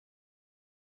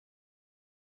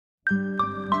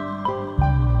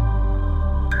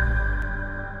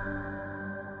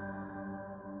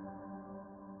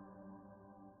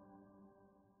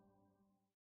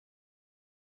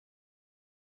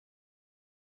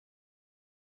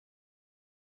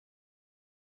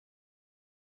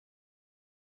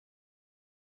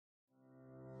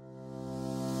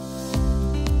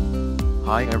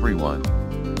Hi everyone.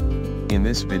 In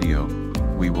this video,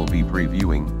 we will be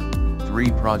previewing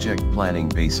 3 project planning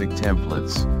basic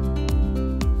templates.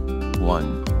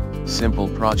 1. Simple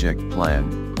project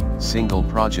plan, single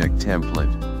project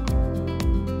template.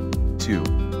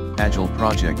 2. Agile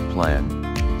project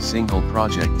plan, single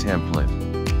project template.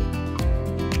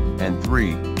 And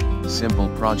 3. Simple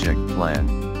project plan,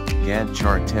 Gantt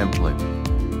chart template.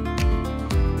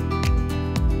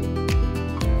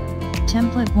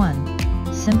 Template 1.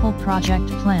 Simple project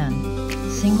plan,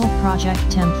 single project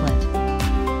template.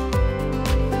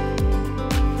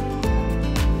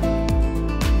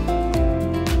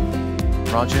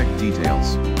 Project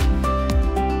details.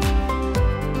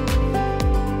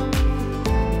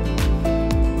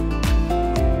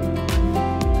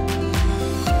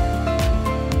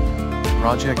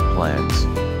 Project plans.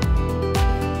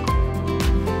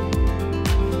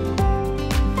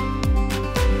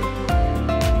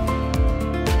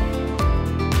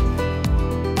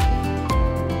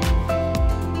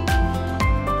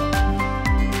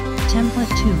 Template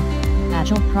 2.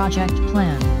 Agile project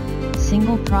plan,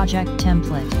 single project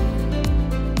template.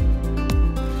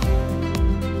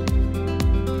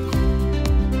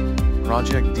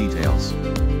 Project details.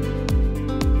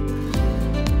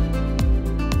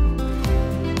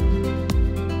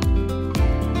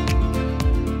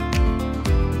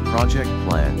 Project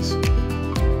plans.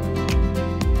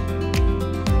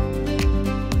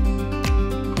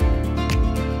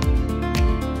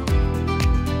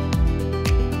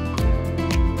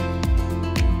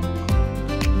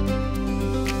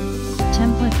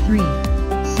 Template 3.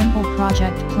 Simple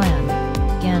project plan,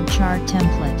 Gantt chart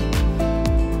template.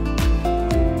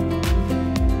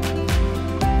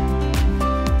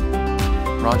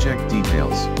 Project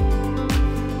details.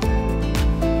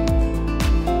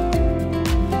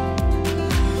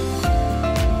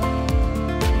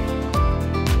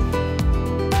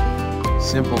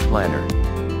 Simple planner.